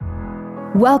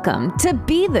Welcome to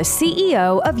Be the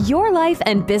CEO of Your Life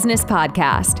and Business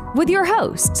podcast with your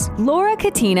hosts, Laura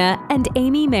Katina and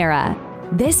Amy Mara.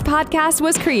 This podcast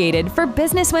was created for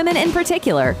businesswomen in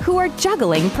particular who are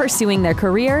juggling pursuing their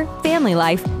career, family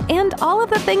life, and all of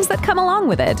the things that come along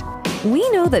with it. We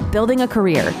know that building a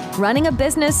career, running a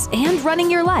business, and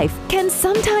running your life can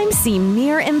sometimes seem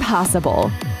near impossible.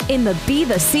 In the Be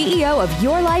the CEO of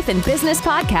Your Life and Business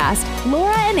podcast,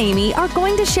 Laura and Amy are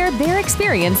going to share their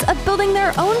experience of building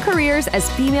their own careers as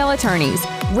female attorneys,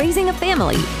 raising a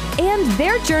family, and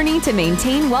their journey to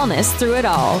maintain wellness through it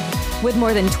all. With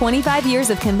more than 25 years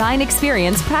of combined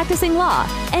experience practicing law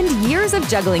and years of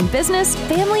juggling business,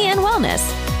 family, and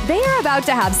wellness, they are about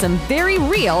to have some very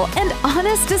real and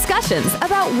honest discussions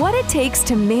about what it takes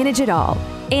to manage it all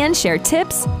and share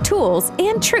tips, tools,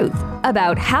 and truth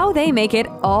about how they make it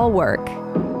all work.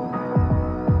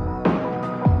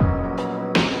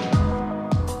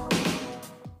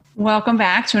 Welcome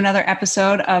back to another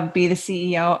episode of Be the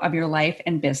CEO of Your Life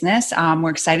and Business. We're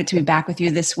excited to be back with you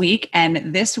this week.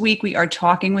 And this week we are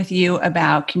talking with you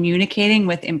about communicating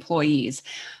with employees.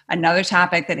 Another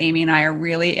topic that Amy and I are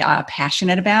really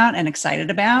passionate about and excited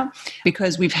about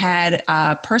because we've had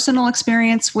personal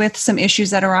experience with some issues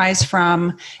that arise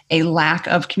from a lack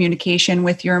of communication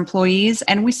with your employees.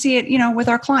 And we see it, with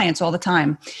our clients all the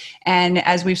time. And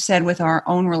as we've said with our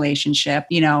own relationship,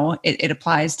 it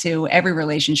applies to every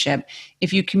relationship.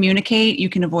 If you communicate, you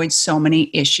can avoid so many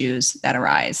issues that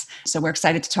arise. So we're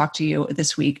excited to talk to you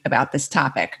this week about this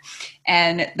topic.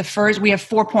 And we have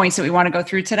 4 points that we want to go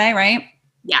through today, right?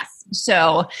 Yes.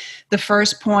 So the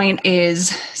first point is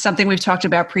something we've talked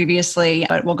about previously,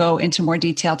 but we'll go into more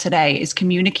detail today, is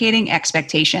communicating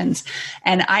expectations.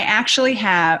 And I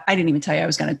didn't even tell you I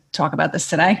was going to talk about this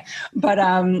today, but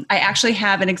I actually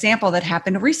have an example that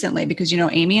happened recently because,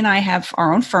 Amy and I have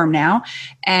our own firm now.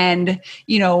 And,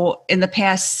 in the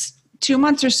past 2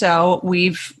 months or so,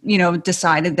 we've,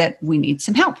 decided that we need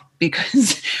some help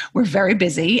because we're very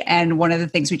busy. And one of the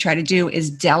things we try to do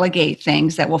is delegate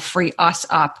things that will free us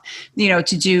up,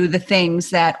 to do the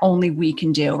things that only we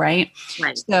can do, right?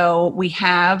 Right. So we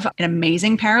have an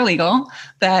amazing paralegal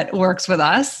that works with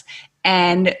us.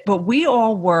 But we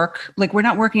all work, we're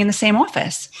not working in the same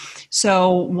office.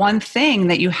 So one thing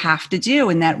that you have to do,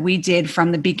 and that we did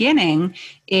from the beginning,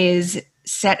 is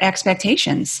set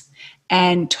expectations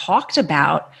and talked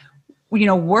about,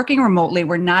 working remotely.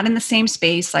 We're not in the same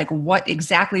space. What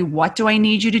do I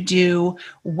need you to do?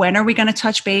 When are we going to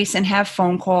touch base and have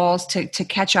phone calls to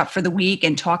catch up for the week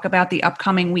and talk about the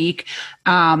upcoming week?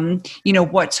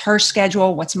 What's her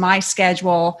schedule? What's my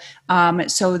schedule?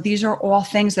 So these are all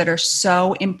things that are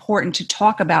so important to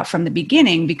talk about from the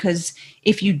beginning, because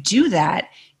if you do that,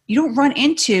 you don't run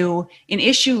into an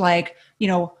issue like,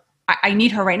 I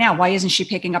need her right now. Why isn't she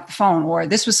picking up the phone? Or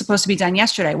this was supposed to be done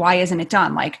yesterday. Why isn't it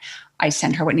done? I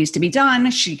send her what needs to be done.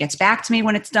 She gets back to me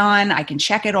when it's done. I can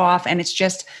check it off. And it's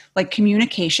just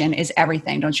communication is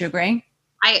everything. Don't you agree?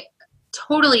 I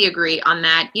totally agree on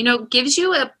that. Gives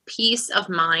you a peace of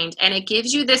mind, and it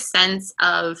gives you this sense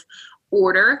of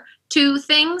order to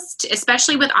things,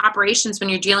 especially with operations when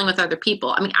you're dealing with other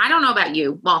people. I mean, I don't know about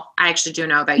you. Well, I actually do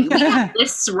know about you. We have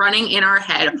this running in our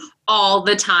head all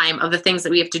the time of the things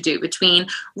that we have to do between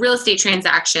real estate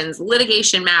transactions,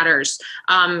 litigation matters,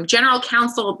 general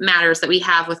counsel matters that we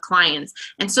have with clients.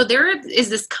 And so there is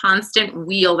this constant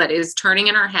wheel that is turning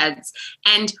in our heads.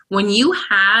 And when you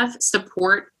have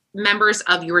support members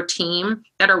of your team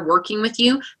that are working with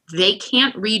you, they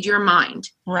can't read your mind.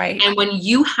 Right. And when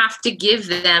you have to give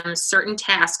them certain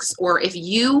tasks, or if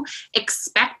you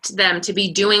expect them to be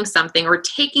doing something or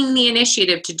taking the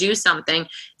initiative to do something,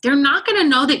 they're not going to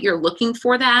know that you're looking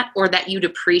for that or that you'd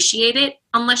appreciate it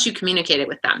unless you communicate it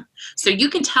with them. So you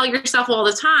can tell yourself all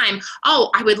the time,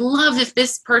 oh, I would love if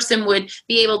this person would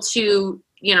be able to,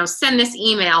 send this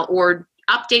email or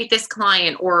update this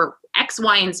client or X,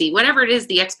 Y, and Z, whatever it is,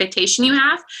 the expectation you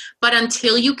have. But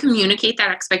until you communicate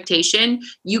that expectation,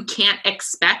 you can't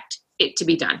expect it to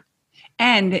be done.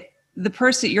 And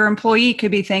your employee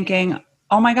could be thinking,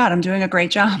 oh my God, I'm doing a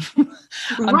great job.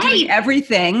 I'm doing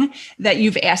everything that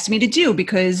you've asked me to do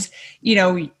because,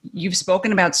 you've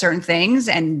spoken about certain things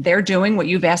and they're doing what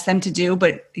you've asked them to do,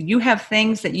 but you have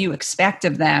things that you expect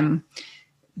of them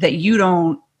that you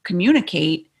don't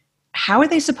communicate. How are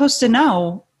they supposed to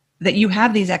know that you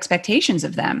have these expectations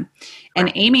of them?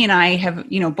 And Amy and I have,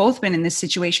 both been in this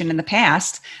situation in the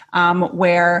past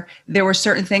where there were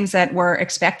certain things that were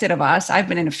expected of us. I've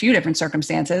been in a few different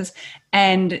circumstances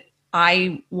and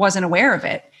I wasn't aware of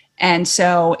it. And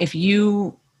so if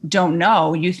you don't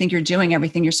know, you think you're doing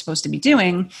everything you're supposed to be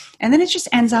doing, and then it just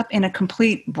ends up in a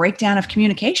complete breakdown of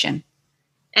communication.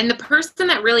 And the person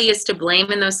that really is to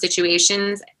blame in those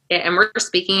situations, and we're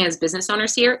speaking as business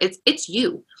owners here, it's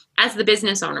you as the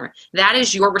business owner. That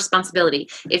is your responsibility.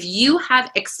 If you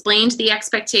have explained the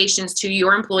expectations to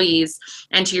your employees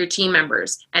and to your team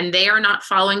members, and they are not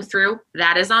following through,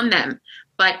 that is on them.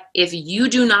 But if you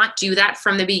do not do that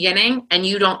from the beginning and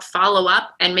you don't follow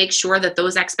up and make sure that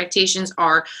those expectations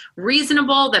are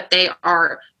reasonable, that they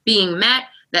are being met,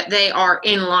 that they are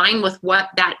in line with what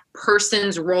that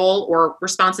person's role or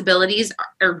responsibilities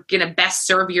are going to best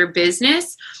serve your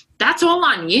business, that's all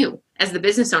on you as the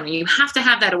business owner. You have to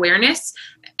have that awareness,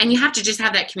 and you have to just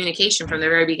have that communication from the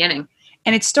very beginning.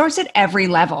 And it starts at every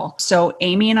level. So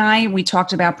Amy and I, we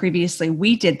talked about previously,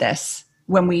 we did this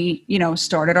when we,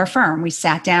 started our firm. We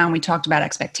sat down, we talked about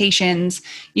expectations.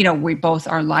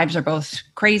 Our lives are both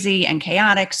crazy and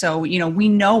chaotic. So, we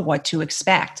know what to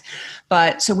expect.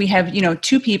 But so we have,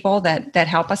 two people that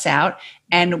help us out.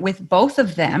 And with both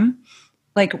of them,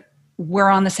 we're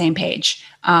on the same page.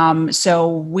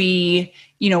 So we,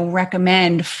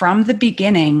 recommend from the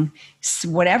beginning,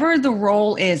 whatever the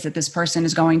role is that this person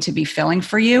is going to be filling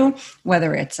for you,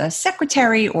 whether it's a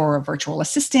secretary or a virtual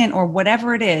assistant or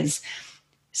whatever it is,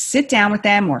 sit down with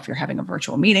them, or if you're having a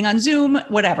virtual meeting on Zoom,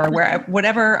 whatever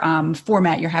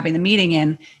format you're having the meeting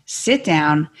in, sit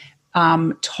down,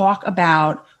 talk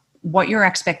about what your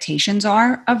expectations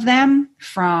are of them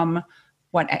from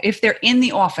if they're in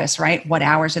the office, right? What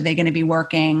hours are they going to be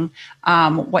working?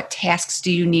 What tasks do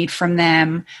you need from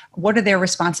them? What are their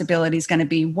responsibilities going to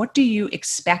be? What do you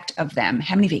expect of them?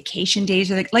 How many vacation days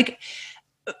are they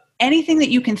anything that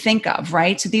you can think of,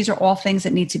 right? So these are all things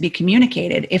that need to be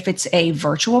communicated. If it's a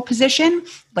virtual position,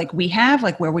 like we have,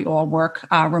 where we all work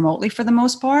remotely for the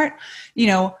most part,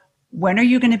 when are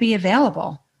you going to be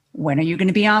available? When are you going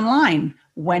to be online?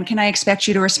 When can I expect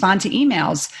you to respond to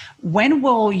emails? When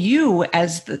will you,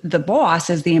 as the boss,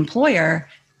 as the employer,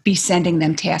 be sending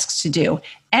them tasks to do?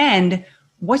 And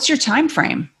what's your time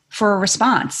frame for a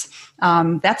response?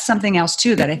 That's something else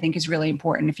too that I think is really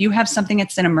important. If you have something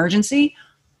that's an emergency,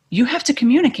 you have to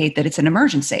communicate that it's an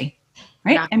emergency,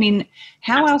 right? Yeah. I mean,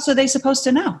 how else are they supposed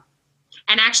to know?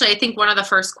 And actually, I think one of the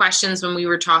first questions when we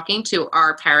were talking to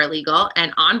our paralegal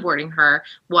and onboarding her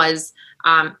was,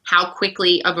 how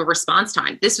quickly of a response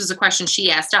time? This was a question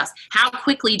she asked us. How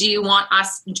quickly do you want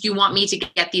me to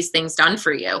get these things done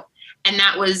for you? And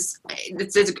that was,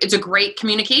 it's a great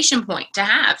communication point to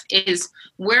have, is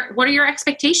what are your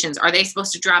expectations? Are they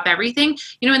supposed to drop everything?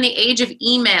 In the age of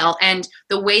email and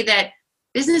the way that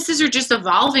businesses are just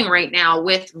evolving right now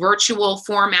with virtual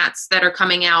formats that are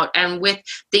coming out, and with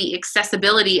the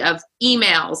accessibility of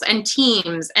emails and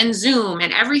Teams and Zoom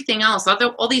and everything else,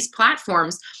 all these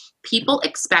platforms, people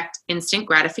expect instant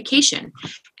gratification.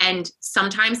 And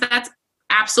sometimes that's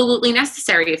absolutely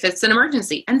necessary if it's an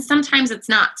emergency, and sometimes it's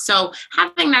not. So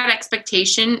having that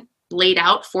expectation laid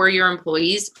out for your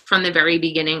employees from the very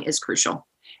beginning is crucial.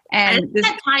 And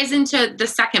that ties into the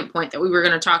second point that we were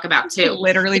going to talk about too.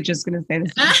 Literally just going to say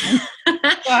this. Go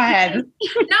ahead.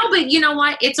 No, but you know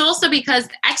what? It's also because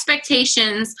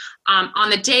expectations on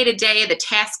the day-to-day, the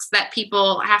tasks that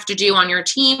people have to do on your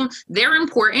team, they're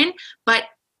important. But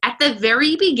at the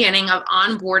very beginning of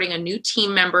onboarding a new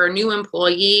team member, a new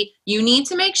employee, you need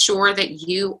to make sure that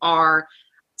you are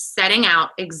setting out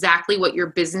exactly what your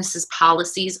business's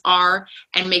policies are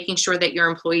and making sure that your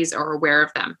employees are aware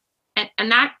of them.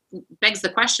 And that begs the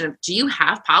question of, do you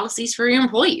have policies for your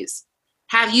employees?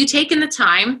 Have you taken the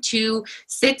time to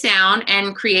sit down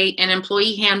and create an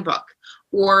employee handbook,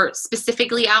 or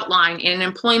specifically outline in an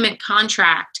employment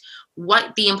contract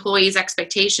what the employee's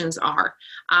expectations are?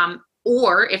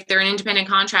 Or if they're an independent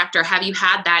contractor, have you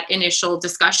had that initial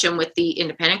discussion with the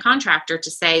independent contractor to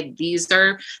say, these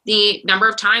are the number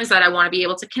of times that I want to be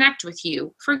able to connect with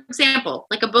you? For example,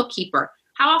 like a bookkeeper,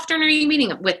 how often are you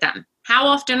meeting with them? How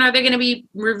often are they going to be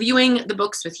reviewing the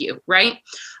books with you, right?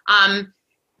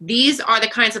 These are the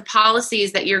kinds of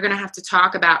policies that you're going to have to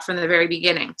talk about from the very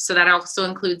beginning. So that also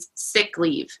includes sick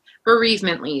leave,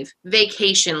 bereavement leave,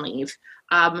 vacation leave,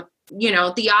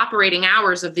 the operating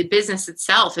hours of the business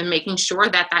itself, and making sure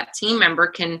that that team member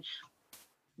can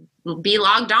be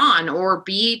logged on or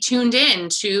be tuned in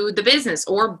to the business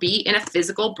or be in a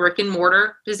physical brick and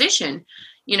mortar position.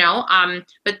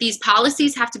 But these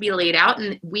policies have to be laid out,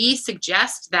 and we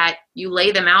suggest that you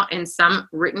lay them out in some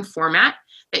written format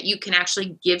that you can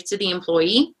actually give to the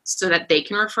employee so that they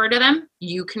can refer to them,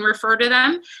 you can refer to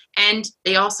them, and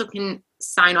they also can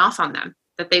sign off on them,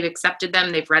 that they've accepted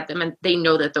them, they've read them, and they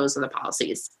know that those are the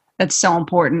policies. That's so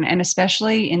important. And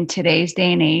especially in today's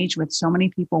day and age with so many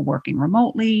people working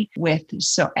remotely,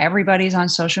 so everybody's on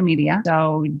social media.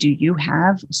 So do you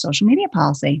have a social media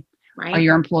policy? Right. Are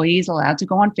your employees allowed to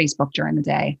go on Facebook during the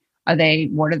day? Are they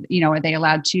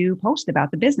allowed to post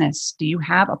about the business? Do you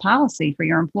have a policy for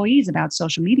your employees about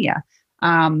social media?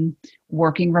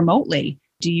 Working remotely,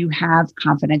 do you have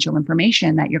confidential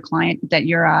information that your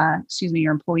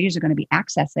employees are going to be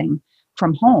accessing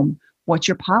from home? What's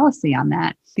your policy on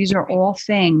that? These are all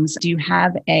things. Do you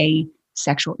have you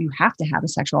have to have a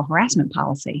sexual harassment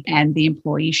policy, and the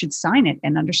employee should sign it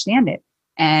and understand it.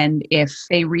 And if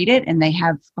they read it and they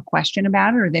have a question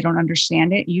about it or they don't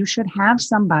understand it, you should have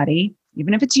somebody,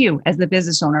 even if it's you as the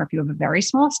business owner, if you have a very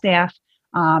small staff,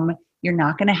 you're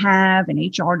not going to have an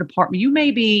HR department. You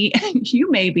may be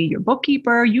your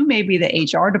bookkeeper. You may be the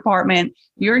HR department.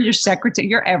 You're your secretary.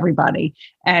 You're everybody.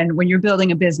 And when you're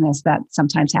building a business, that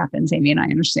sometimes happens, Amy, and I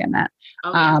understand that.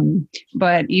 Oh, yeah.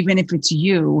 But even if it's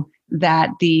you that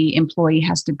the employee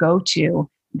has to go to,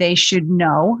 they should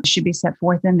know, should be set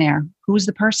forth in there. Who's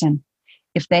the person?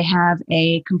 If they have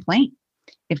a complaint,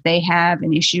 if they have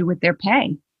an issue with their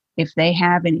pay, if they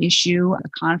have an issue, a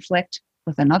conflict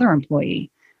with another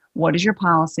employee, what is your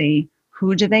policy?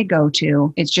 Who do they go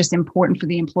to? It's just important for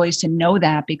the employees to know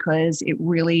that, because it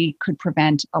really could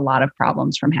prevent a lot of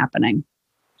problems from happening.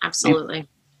 Absolutely.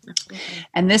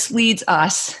 And this leads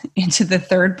us into the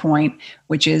third point,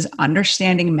 which is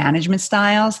understanding management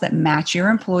styles that match your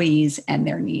employees and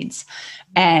their needs.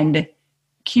 And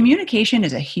communication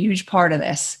is a huge part of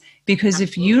this, because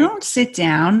if you don't sit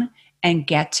down and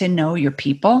get to know your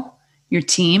people, your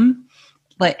team,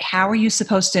 like, how are you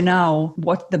supposed to know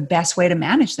what the best way to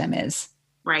manage them is?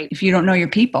 Right. If you don't know your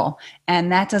people.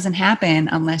 And that doesn't happen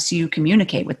unless you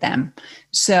communicate with them.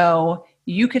 So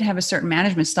you could have a certain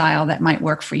management style that might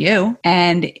work for you,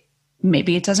 and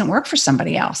maybe it doesn't work for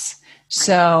somebody else. Right.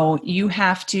 So you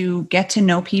have to get to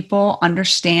know people,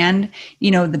 understand,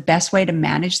 the best way to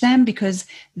manage them, because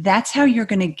that's how you're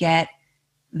going to get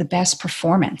the best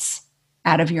performance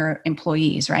out of your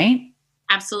employees, right?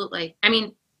 Absolutely. I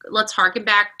mean, let's harken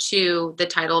back to the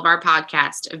title of our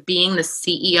podcast of being the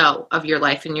CEO of your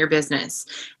life and your business.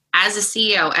 As a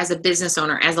CEO, as a business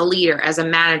owner, as a leader, as a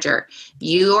manager,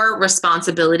 your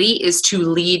responsibility is to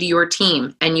lead your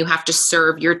team, and you have to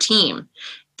serve your team.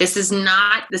 This is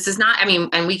not, I mean,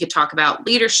 and we could talk about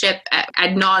leadership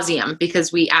ad nauseum,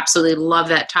 because we absolutely love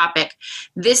that topic.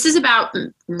 This is about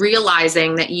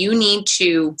realizing that you need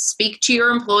to speak to your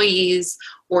employees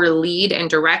or lead and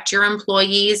direct your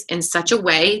employees in such a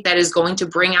way that is going to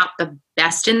bring out the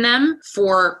best in them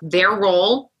for their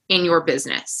role in your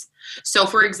business. So,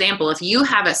 for example, if you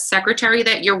have a secretary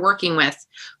that you're working with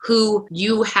who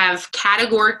you have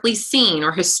categorically seen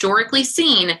or historically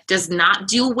seen does not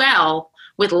do well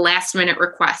with last minute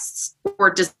requests,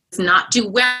 or does not do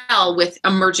well with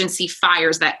emergency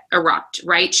fires that erupt,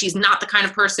 right? She's not the kind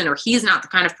of person, or he's not the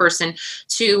kind of person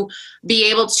to be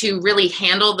able to really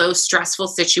handle those stressful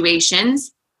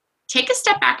situations. Take a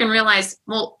step back and realize,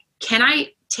 well, can I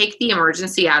take the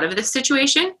emergency out of this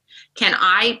situation? Can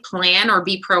I plan or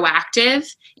be proactive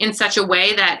in such a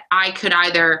way that I could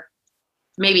either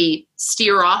maybe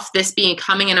steer off this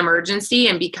becoming an emergency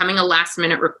and becoming a last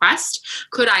minute request?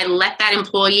 Could I let that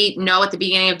employee know at the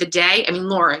beginning of the day? I mean,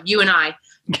 Laura, you and I,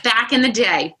 back in the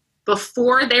day,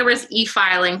 before there was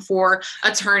e-filing for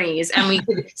attorneys and we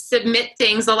could submit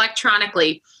things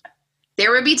electronically,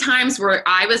 there would be times where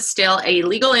I was still a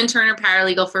legal intern or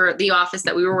paralegal for the office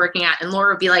that we were working at, and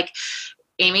Laura would be like,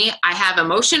 Amy, I have a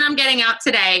motion I'm getting out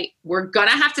today. We're going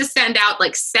to have to send out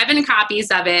like 7 copies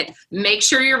of it. Make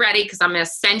sure you're ready, because I'm going to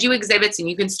send you exhibits and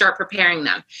you can start preparing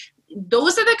them.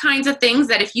 Those are the kinds of things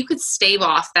that if you could stave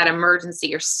off that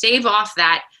emergency or stave off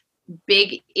that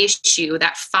big issue,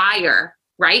 that fire,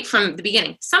 right, from the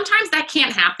beginning. Sometimes that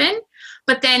can't happen.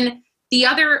 But then the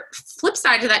other flip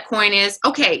side to that coin is,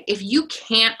 okay, if you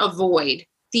can't avoid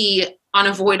the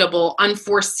unavoidable,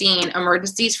 unforeseen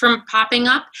emergencies from popping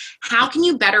up, how can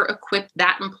you better equip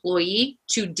that employee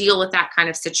to deal with that kind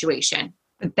of situation?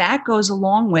 But that goes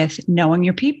along with knowing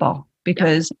your people,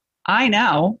 because I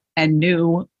know and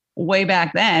knew way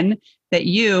back then that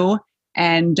you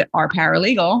and our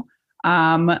paralegal,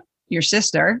 your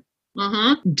sister,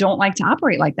 don't like to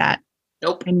operate like that.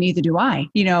 Nope. And neither do I.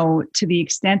 To the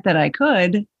extent that I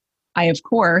could, I, of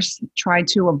course, tried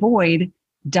to avoid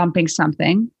dumping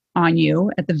something on you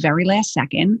at the very last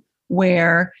second,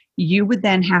 where you would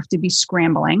then have to be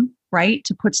scrambling, right,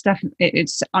 to put stuff.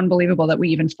 It's unbelievable that we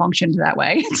even functioned that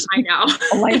way. I know.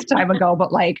 A lifetime ago,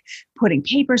 but like putting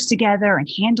papers together and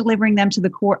hand delivering them to the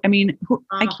court. I mean,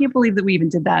 I can't believe that we even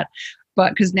did that,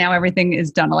 but because now everything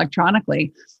is done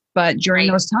electronically. But during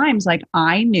those times, like,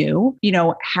 I knew,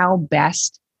 how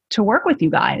best to work with you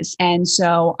guys. And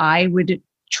so I would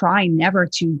try never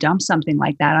to dump something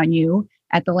like that on you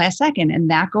at the last second. And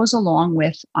that goes along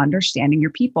with understanding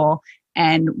your people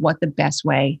and what the best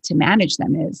way to manage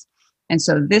them is. And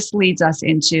so this leads us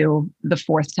into the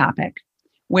fourth topic,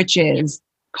 which is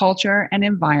culture and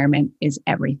environment is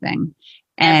everything.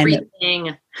 And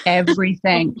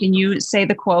everything. Can you say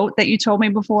the quote that you told me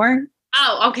before?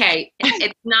 Oh, okay.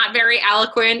 It's not very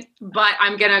eloquent, but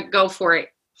I'm going to go for it.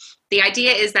 The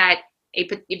idea is that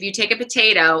if you take a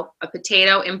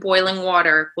potato in boiling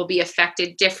water will be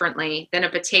affected differently than a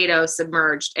potato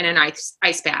submerged in an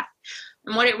ice bath.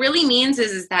 And what it really means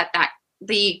is that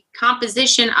the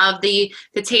composition of the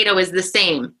potato is the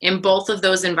same in both of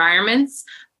those environments,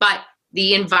 but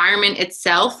the environment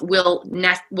itself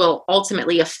will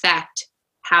ultimately affect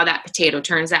how that potato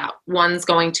turns out. One's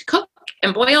going to cook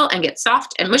and boil and get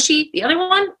soft and mushy. The other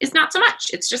one is not so much.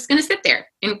 It's just going to sit there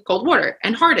in cold water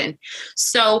and harden.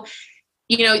 So,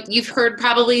 you've heard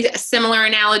probably a similar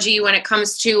analogy when it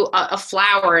comes to a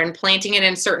flower and planting it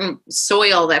in certain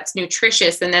soil that's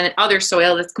nutritious and then other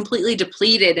soil that's completely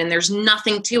depleted and there's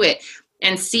nothing to it,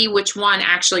 and see which one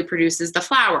actually produces the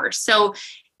flower. So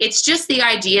it's just the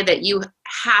idea that you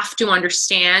have to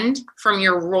understand from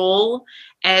your role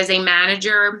as a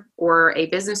manager or a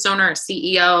business owner, a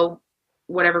CEO,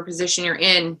 whatever position you're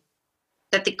in,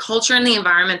 that the culture and the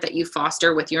environment that you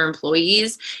foster with your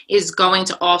employees is going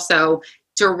to also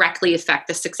directly affect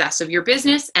the success of your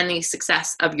business and the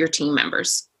success of your team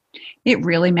members. It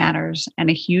really matters. And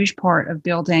a huge part of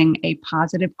building a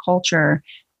positive culture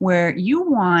where you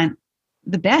want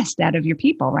the best out of your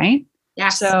people, right?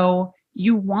 Yes. So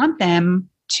you want them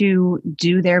to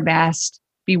do their best,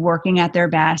 be working at their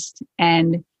best.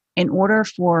 And in order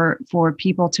for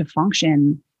people to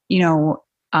function,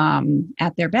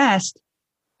 at their best,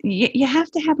 you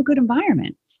have to have a good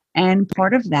environment. And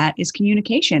part of that is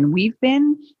communication. We've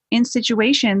been in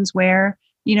situations where,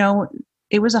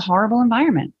 it was a horrible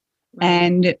environment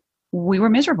and we were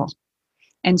miserable.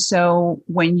 And so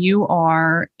when you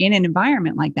are in an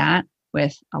environment like that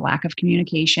with a lack of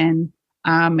communication,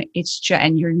 and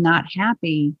you're not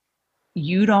happy,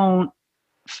 you don't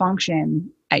function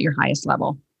at your highest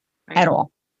level at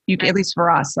all. At least for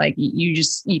us, like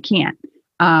you can't.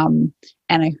 And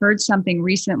I heard something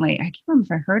recently. I can't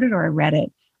remember if I heard it or I read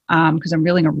it, because I'm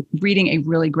reading a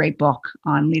really great book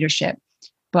on leadership.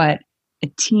 But a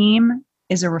team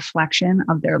is a reflection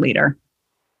of their leader.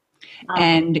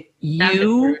 And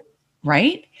you,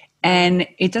 right? And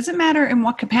it doesn't matter in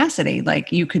what capacity.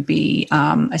 Like you could be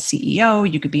a CEO,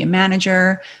 you could be a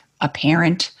manager, a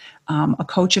parent, a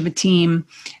coach of a team,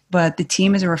 but the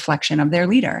team is a reflection of their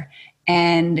leader.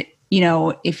 And,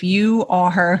 if you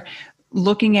are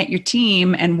looking at your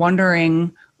team and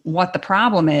wondering what the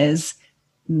problem is,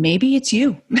 maybe it's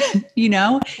you.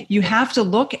 You have to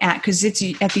look at, because it's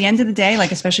at the end of the day,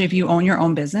 like especially if you own your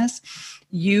own business,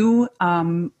 you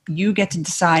get to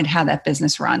decide how that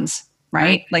business runs.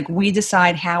 Right? Like we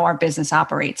decide how our business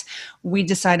operates. We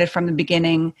decided from the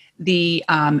beginning the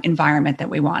environment that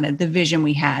we wanted, the vision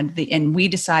we had, and we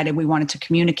decided we wanted to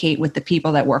communicate with the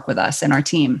people that work with us and our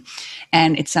team.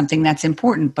 And it's something that's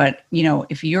important. But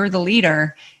if you're the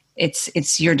leader,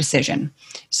 it's your decision.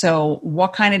 So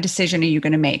what kind of decision are you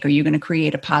going to make? Are you going to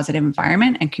create a positive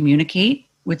environment and communicate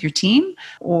with your team?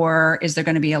 Or is there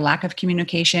going to be a lack of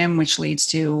communication, which leads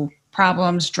to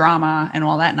problems, drama, and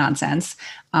all that nonsense?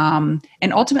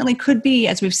 And ultimately could be,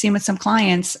 as we've seen with some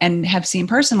clients and have seen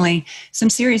personally, some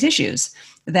serious issues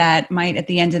that might at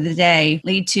the end of the day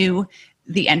lead to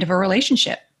the end of a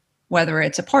relationship, whether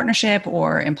it's a partnership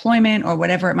or employment or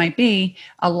whatever it might be.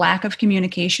 A lack of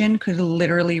communication could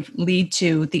literally lead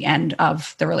to the end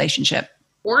of the relationship.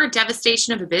 Or a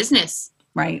devastation of a business.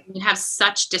 Right. You have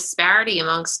such disparity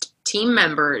amongst team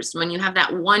members when you have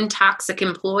that one toxic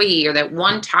employee or that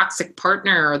one toxic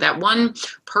partner or that one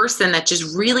person that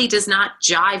just really does not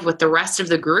jive with the rest of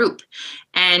the group.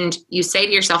 And you say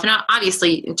to yourself, now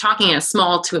obviously talking in a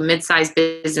small to a mid-sized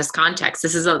business context,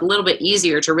 this is a little bit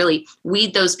easier to really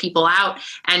weed those people out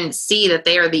and see that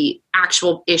they are the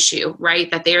actual issue, right?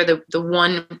 That they are the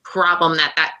one problem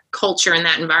that culture and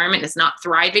that environment is not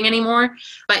thriving anymore.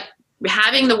 But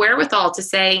having the wherewithal to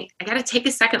say, I got to take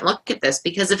a second look at this,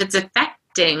 because if it's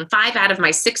affecting 5 out of my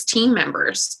 6 team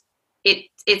members,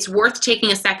 it's worth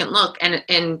taking a second look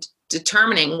and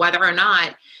determining whether or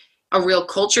not a real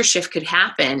culture shift could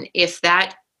happen if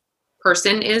that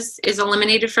person is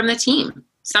eliminated from the team.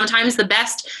 Sometimes the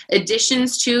best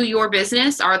additions to your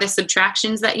business are the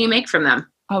subtractions that you make from them.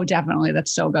 Oh, definitely.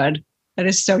 That's so good. That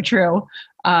is so true.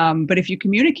 But if you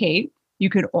communicate, you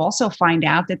could also find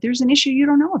out that there's an issue you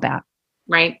don't know about.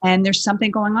 Right. And there's something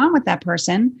going on with that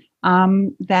person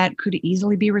that could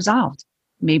easily be resolved.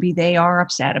 Maybe they are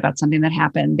upset about something that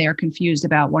happened. They're confused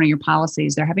about one of your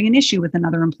policies. They're having an issue with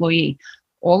another employee.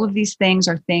 All of these things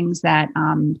are things that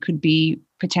could be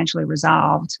potentially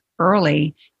resolved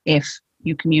early if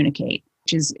you communicate,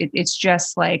 which is, it's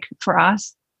just like for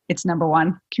us, it's number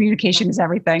one. Communication is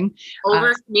everything.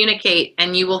 Over communicate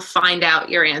and you will find out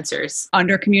your answers.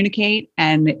 Under communicate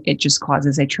and it just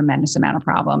causes a tremendous amount of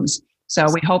problems. So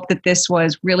we hope that this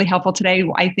was really helpful today.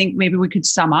 I think maybe we could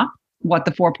sum up what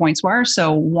the 4 points were.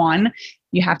 So 1,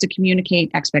 you have to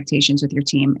communicate expectations with your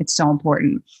team. It's so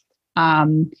important.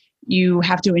 You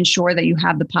have to ensure that you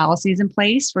have the policies in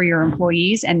place for your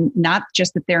employees, and not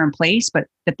just that they're in place, but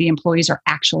that the employees are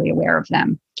actually aware of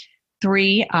them.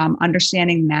 3,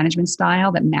 understanding management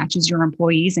style that matches your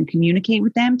employees and communicate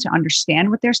with them to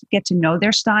understand what get to know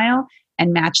their style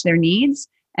and match their needs.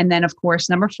 And then, of course,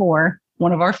 number 4,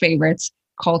 one of our favorites,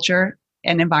 culture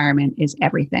and environment is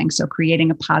everything. So creating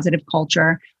a positive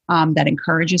culture that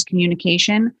encourages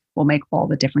communication will make all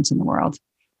the difference in the world.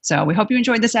 So we hope you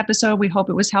enjoyed this episode. We hope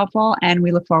it was helpful, and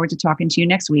we look forward to talking to you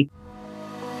next week.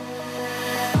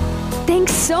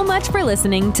 Thanks so much for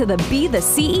listening to the Be the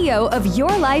CEO of Your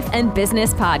Life and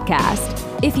Business podcast.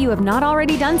 If you have not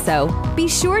already done so, be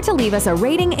sure to leave us a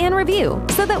rating and review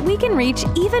so that we can reach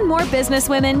even more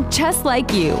businesswomen just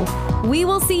like you. We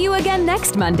will see you again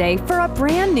next Monday for a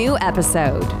brand new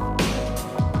episode.